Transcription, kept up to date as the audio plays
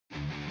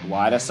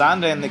What a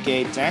Sunday in the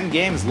K, 10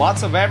 games,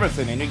 lots of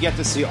everything, and you get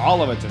to see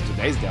all of it in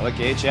today's daily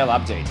KHL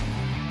update.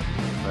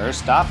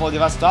 First up,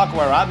 Vladivostok,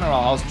 where Admiral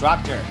hosts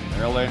Traktor.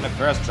 Earlier in the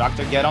first,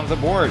 Traktor get on the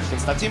board.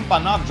 Konstantin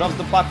Panov drops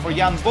the puck for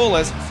Jan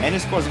Bulis, and he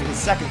scores in his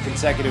second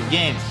consecutive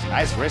game.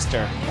 Nice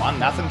wrister, 1-0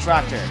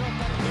 Traktor.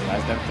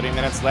 Less than 3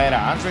 minutes later,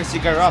 Andrei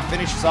Sigarov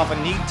finishes off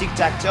a neat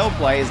tic-tac-toe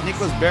play as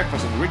Nicholas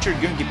Bergfors and Richard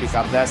Gunke pick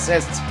up the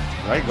assists.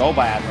 Great goal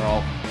by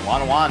Admiral,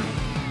 1-1.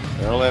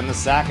 Early in the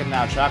second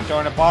now, Traktor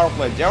on a power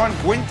play. Darren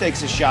Quinn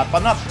takes a shot,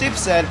 Panov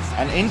tips it,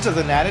 and into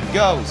the net it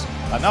goes.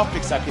 Panov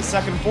picks up his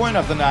second point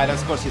of the night and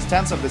scores his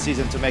 10th of the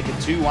season to make it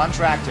 2-1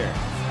 Traktor.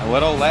 A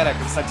little later,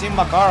 Konstantin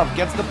Makarov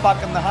gets the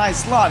puck in the high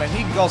slot and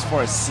he goes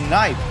for a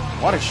snipe.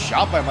 What a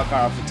shot by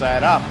Makarov to tie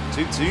it up.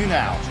 2-2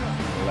 now.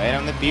 Later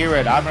in the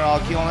period, Admiral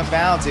killing a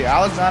penalty.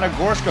 Alexander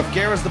Gorshkov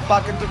carries the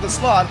puck into the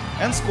slot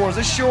and scores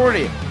a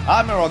shorty.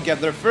 Admiral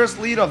get their first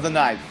lead of the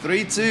night,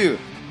 3-2.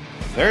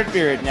 Third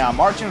period now,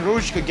 Martin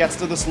Ruzhka gets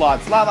to the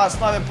slot. Slava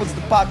Osnovin puts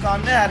the puck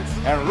on net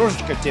and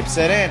Ruzhka tips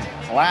it in.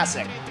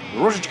 Classic.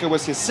 Ruzhka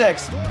was his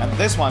 6th, and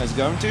this one is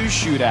going to a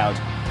shootout.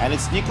 And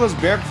it's Nicholas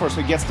Bergfors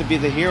who gets to be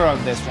the hero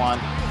in this one.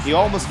 He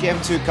almost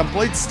came to a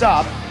complete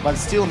stop, but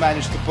still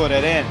managed to put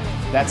it in.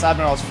 That's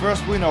Admiral's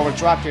first win over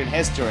Traktor in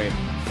history.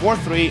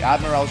 4-3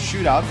 Admiral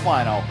shootout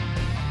final.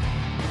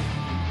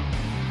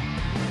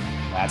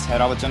 Let's head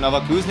over to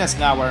Novokuznetsk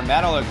now, where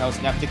Metalurg hosts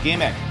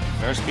Neftekhimik.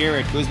 First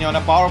period, Kuznia on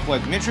a power play.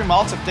 Dmitry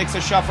Maltsev takes a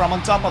shot from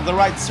on top of the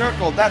right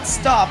circle. That's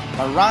stopped,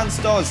 but Ran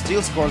Stoa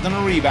still scores on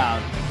a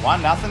rebound.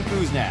 1-0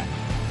 Kuznia.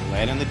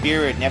 Late in the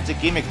period,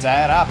 Neftekhimik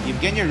tie it up.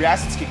 Evgeny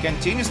Ryasitsky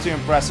continues to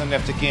impress on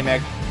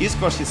Neftekhimik. He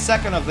scores his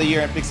 2nd of the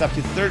year and picks up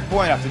his 3rd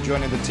point after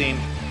joining the team.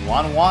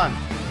 1-1.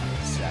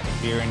 Second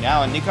period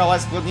now, and Nikolai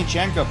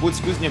Skladnichenko puts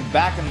Kuznia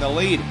back in the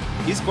lead.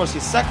 He scores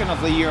his 2nd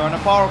of the year on a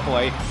power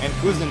play, and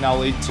Kuznia now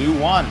lead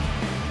 2-1.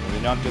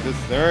 Moving on to the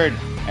third,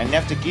 and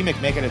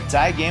Neftekhimik make it a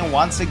tie game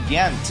once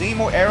again.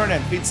 Timo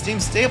Aronen feeds Team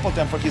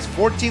Stapleton for his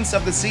 14th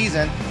of the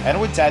season,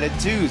 and we tied at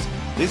 2s.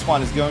 This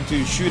one is going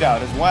to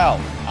shootout as well.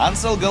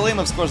 Ansel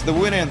Galimov scores the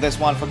winner in this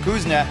one for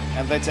Kuznia,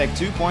 and they take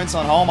 2 points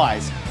on home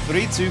ice.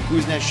 3-2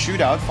 Kuznia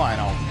shootout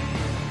final.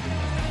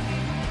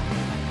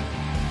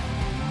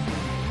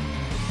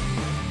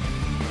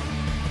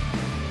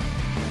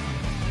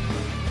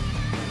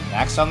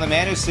 Next on the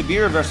menu,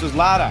 Sibir versus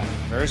Lada.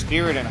 First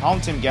period and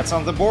home team gets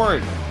on the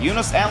board.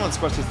 Yunus Emlet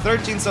scores his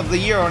 13th of the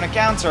year on a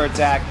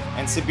counter-attack,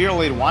 and Sibir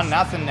lead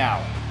 1-0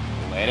 now.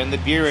 Late in the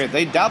period,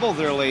 they double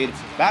their lead.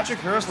 Patrick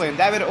Hersley and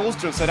David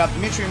Ulster set up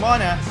Dmitry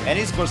Mona, and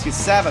he scores his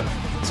 7th.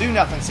 2-0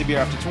 Sibir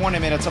after 20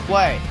 minutes of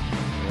play.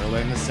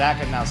 Early in the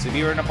second now,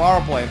 Sibir in a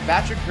power play, and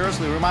Patrick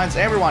Hersley reminds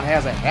everyone he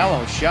has a hell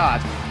of a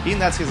shot. He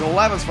nets his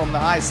 11th from the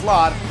high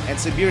slot, and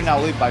Sibir now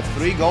lead by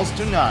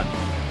 3-0.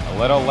 A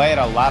little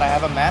later, Lada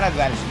have a man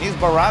advantage. Nils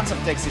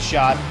Barantsov takes a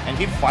shot, and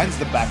he finds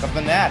the back of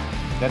the net.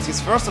 That's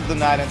his 1st of the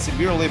night, and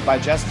Sibir lead by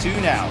just 2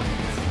 now.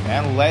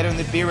 And later in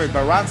the period,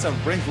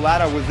 Barantsov brings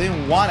Lada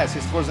within 1 as he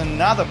scores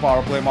another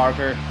power play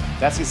marker.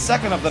 That's his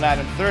 2nd of the night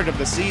and 3rd of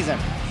the season.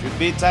 Should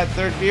be a tight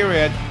third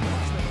period.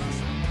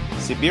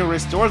 Sibir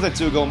restores the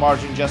 2-goal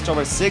margin just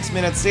over 6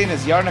 minutes in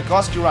as Jarno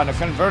Koskirano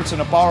converts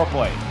on a power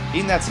play.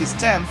 He nets his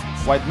 10th,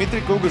 while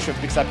Dmitry Kugushev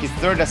picks up his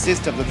 3rd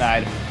assist of the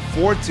night.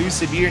 4-2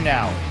 Sibir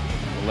now.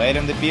 Late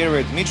in the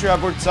period, Dmitry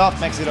Aburtsov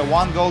makes it a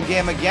 1-goal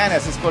game again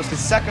as he scores his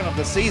 2nd of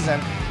the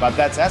season, but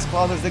that's as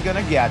close as they're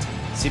gonna get.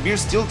 Sibir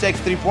still takes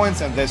 3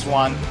 points in this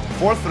one.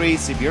 4-3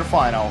 Sibir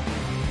final.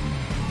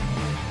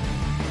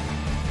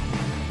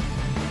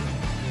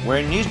 We're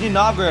in Nizhny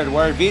Novgorod,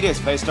 where Vitis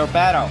face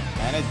Torpedo,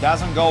 and it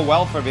doesn't go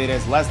well for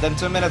Vitis. Less than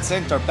 2 minutes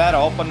in,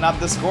 Torpedo opened up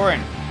the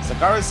scoring.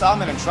 Zachary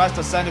Salminen tries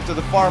to send it to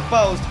the far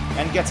post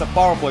and gets a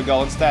power play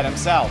goal instead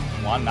himself.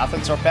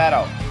 1-0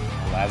 Torpedo.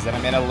 Less than a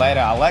minute later,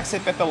 Alexei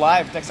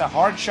Petelaev takes a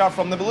hard shot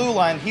from the blue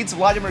line, hits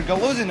Vladimir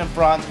Galuzin in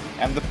front,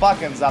 and the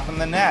puck ends up in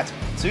the net.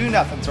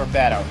 2-0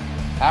 Torpedo.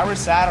 Harry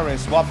Sattery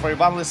swapped for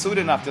Ivan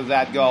Lisudin after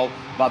that goal,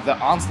 but the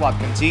onslaught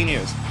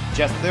continues.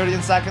 Just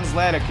 13 seconds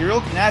later,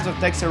 Kirill Knyazov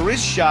takes a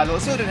wrist shot.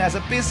 Lisudin has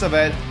a piece of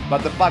it,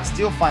 but the puck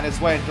still finds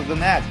its way into the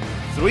net.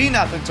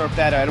 3-0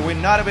 Torpedo, and we're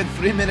not even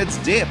 3 minutes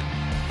deep.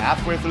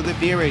 Halfway through the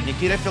period,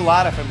 Nikita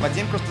Filatov and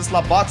Vadim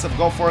Krasnoslobodtsov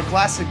go for a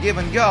classic give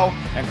and go,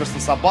 and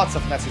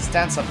Krasnoslobodtsov nets his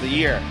 10th of the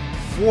year.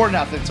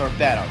 4-0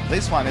 Torpedo.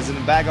 This one is in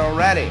the bag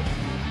already.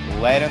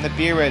 Late in the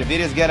period,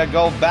 Vitis get a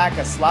goal back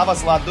as Slava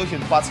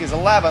Sladuhin puts his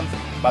 11th,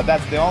 but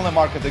that's the only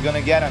marker they're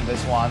gonna get on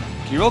this one.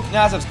 Kirill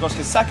Knyazov scores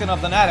his 2nd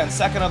of the night and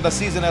 2nd of the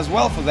season as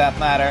well for that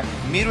matter,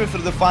 midway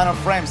through the final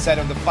frame,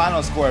 setting the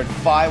final score at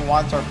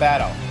 5-1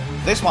 Torpedo.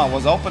 This one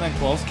was open and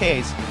close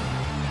case.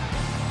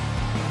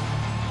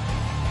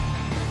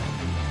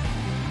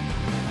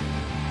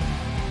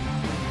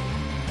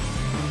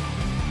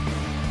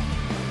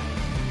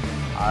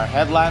 Our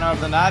headliner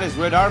of the night is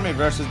Red Army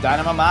versus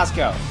Dynamo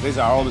Moscow. These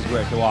are always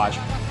great to watch.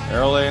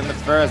 Early in the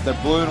first, the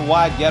blue and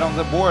white get on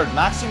the board.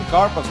 Maxim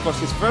Karpov scores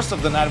his 1st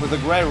of the night with a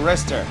great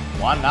wrister.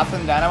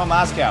 1-0 Dynamo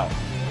Moscow.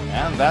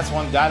 And that's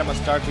when Dynamo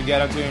start to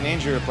get into an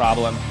injury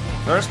problem.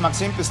 First,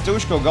 Maxim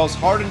Pistushko goes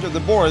hard into the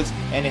boards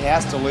and he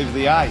has to leave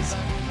the ice.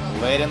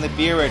 Late in the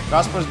period,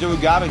 Kaspars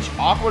Dugavic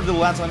awkwardly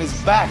lands on his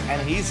back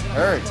and he's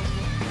hurt.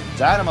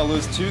 Dynamo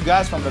lose 2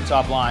 guys from the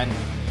top line.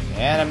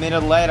 And a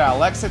minute later,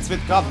 Alexei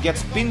Tsvetkov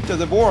gets pinned to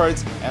the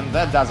boards, and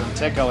that doesn't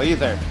tickle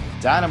either.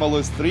 Dynamo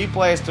lose 3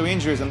 players to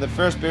injuries in the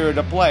first period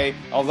of play,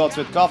 although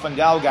Tsvetkov and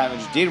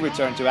Dugavic did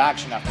return to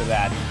action after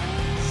that.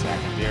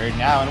 Second period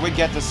now, and we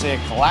get to see a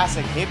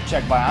classic hip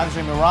check by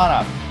Andrei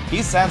Mironov.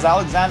 He sends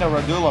Alexander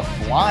Radulov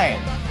flying.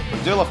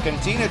 Radulov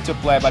continued to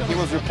play, but he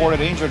was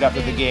reported injured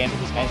after the game,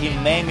 and he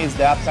may miss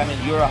the upcoming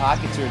Euro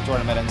Hockey Tour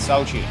tournament in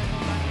Sochi.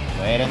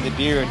 Late in the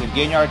period,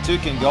 Evgeny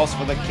Artukin goes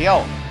for the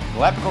kill.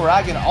 Gleb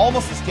Kuragin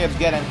almost escapes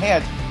getting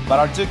hit, but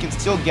Artukin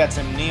still gets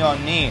him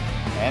knee-on-knee,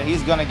 and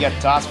he's gonna get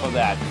tossed for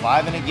that.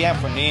 5 in a game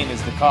for kneeing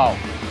is the call.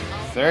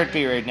 Third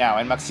period now,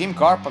 and Maxim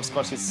Karpov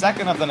scores his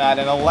 2nd of the night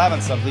and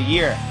 11th of the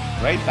year.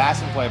 Great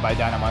passing play by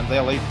Dynamo, and they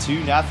lead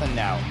 2-0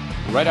 now.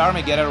 Red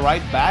Army get it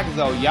right back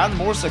though. Jan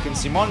Mursak and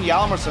Simon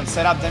Yalmerson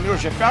set up Damir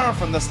Zeferov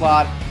from the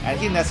slot, and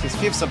he nets his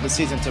 5th of the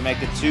season to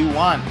make it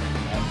 2-1.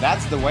 And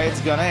that's the way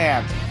it's gonna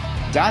end.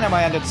 Dynamo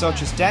ended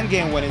Sochi's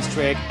 10-game winning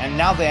streak, and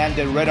now they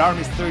ended Red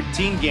Army's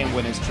 13-game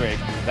winning streak.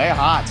 They're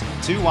hot.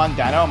 2-1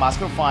 Dynamo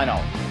Moscow final.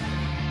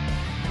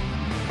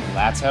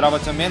 Let's head over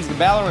to Minsk,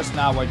 Belarus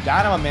now, where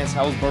Dynamo Minsk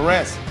hosts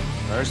Boris.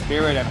 First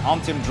period and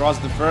home team draws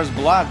the first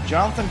blood.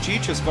 Jonathan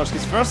Chichu scores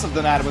his 1st of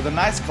the night with a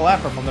nice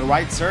clapper from the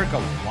right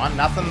circle.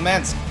 1-0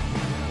 Minsk.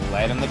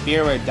 Late in the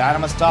period,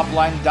 Dynamo's top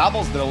line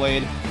doubles their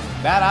lead.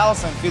 Matt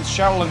Allison feeds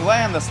Charles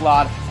Langlais in the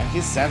slot, and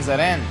he sends it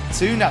in.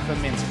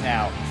 2-0 Minsk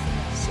now.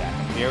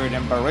 Second period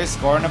and Boris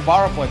scoring a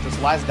power play to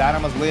slice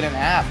Dynamo's lead in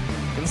half.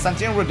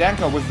 Konstantin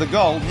Rudenko with the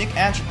goal, Nick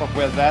Antropov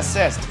with the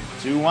assist.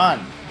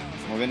 2-1.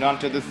 Moving on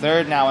to the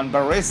third now, and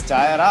Boris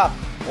tie it up.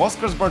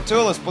 Oskars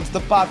Bartulis puts the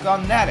puck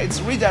on net.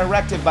 It's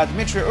redirected by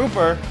Dmitry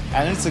Upper,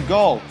 and it's a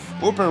goal.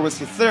 Upper was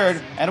his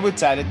 3rd, and we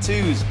tied at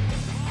 2s.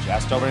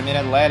 Just over a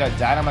minute later,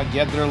 Dynamo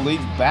get their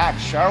lead back.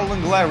 Charles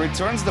Langlais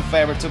returns the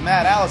favor to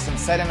Matt Allison,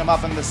 setting him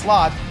up in the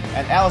slot,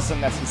 and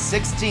Allison nets his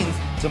 16th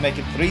to make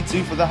it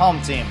 3-2 for the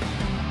home team.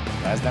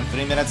 Less than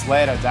 3 minutes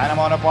later,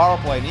 Dynamo on a power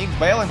play. Nick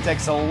Balin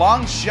takes a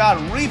long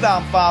shot,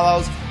 rebound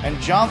follows, and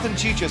Jonathan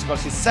Chichu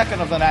scores his 2nd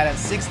of the night and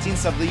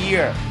 16th of the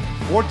year.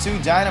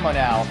 4-2 Dynamo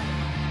now.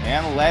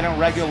 And late in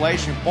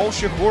regulation, Paul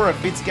Shihura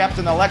feeds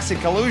captain Alexei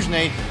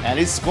Kaluzhny, and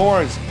he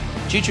scores.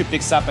 Chichu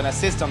picks up an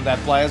assist on that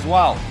play as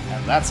well.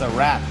 And that's a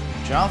wrap.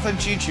 Jonathan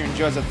Chichu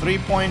enjoys a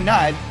 3-point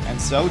night,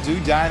 and so do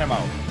Dynamo.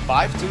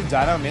 5-2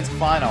 Dynamo Minsk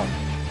final.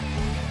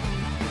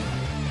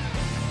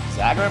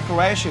 Zagreb,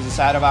 Croatia is the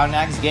side of our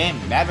next game.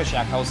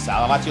 Medveshak hosts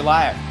Salavat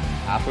Ulayev.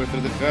 Halfway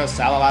through the first,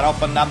 Salavat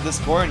opened up the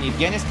score, and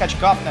Evgeny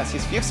Skachkov nets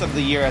his 5th of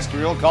the year as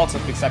Kirill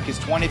Koltsov picks up his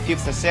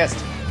 25th assist.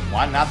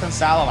 1-0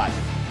 Salavat.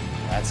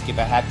 Let's skip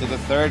ahead to the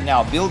third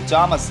now. Bill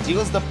Thomas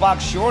steals the puck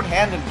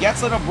short-handed,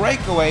 gets it a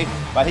breakaway,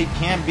 but he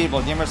can't beat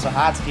Vladimir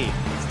Sohatsky.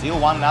 Still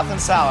 1-0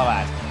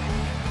 Salavat.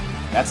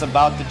 That's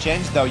about to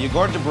change though.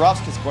 Yegor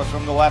Dubrovsky scores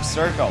from the left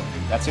circle.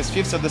 That's his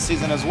 5th of the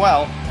season as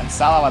well, and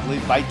Salavat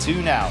lead by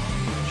 2 now.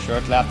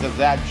 Shortly after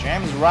that,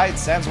 James Wright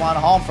sends one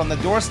home from the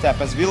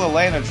doorstep as Ville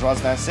Lehner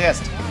draws the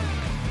assist.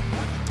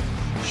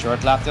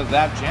 Shortly after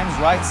that, James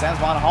Wright sends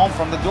one home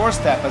from the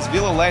doorstep as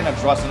Ville Lehner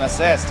draws an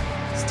assist.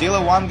 Still a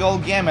 1-goal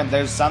game, and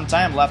there's some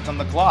time left on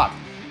the clock.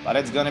 But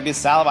it's gonna be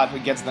Salavat who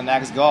gets the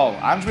next goal.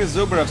 Andrei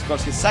Zubrev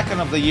scores his 2nd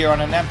of the year on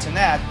an empty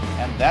net,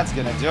 and that's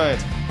gonna do it.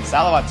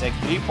 Salavat take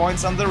 3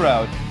 points on the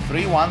road.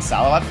 3-1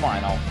 Salavat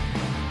final.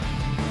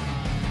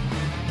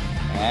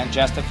 And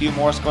just a few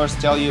more scores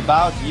to tell you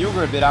about.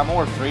 Yugur beat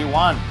Amur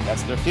 3-1.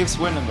 That's their 5th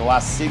win in the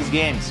last 6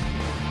 games.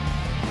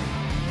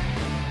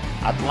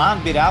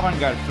 Atlant beat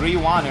Avangard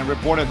 3-1 and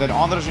reported that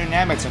Ondrej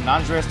Nemets and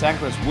Andreas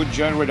Tankers would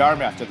join Red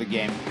Army after the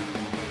game.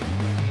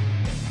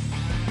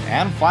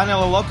 And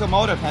finally,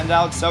 Lokomotiv hand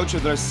out Sochi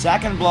their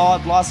 2nd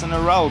blowout loss in a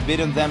row,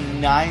 beating them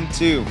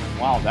 9-2.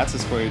 Wow, that's a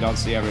score you don't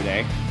see every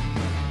day.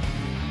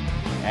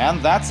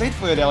 And that's it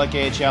for your daily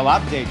KHL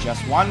update.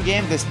 Just one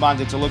game this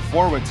Monday to look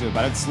forward to,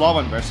 but it's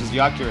Slovan versus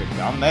Jokerit.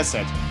 Don't miss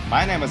it.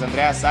 My name is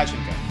Andreas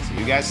Sachenko. See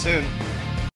you guys soon.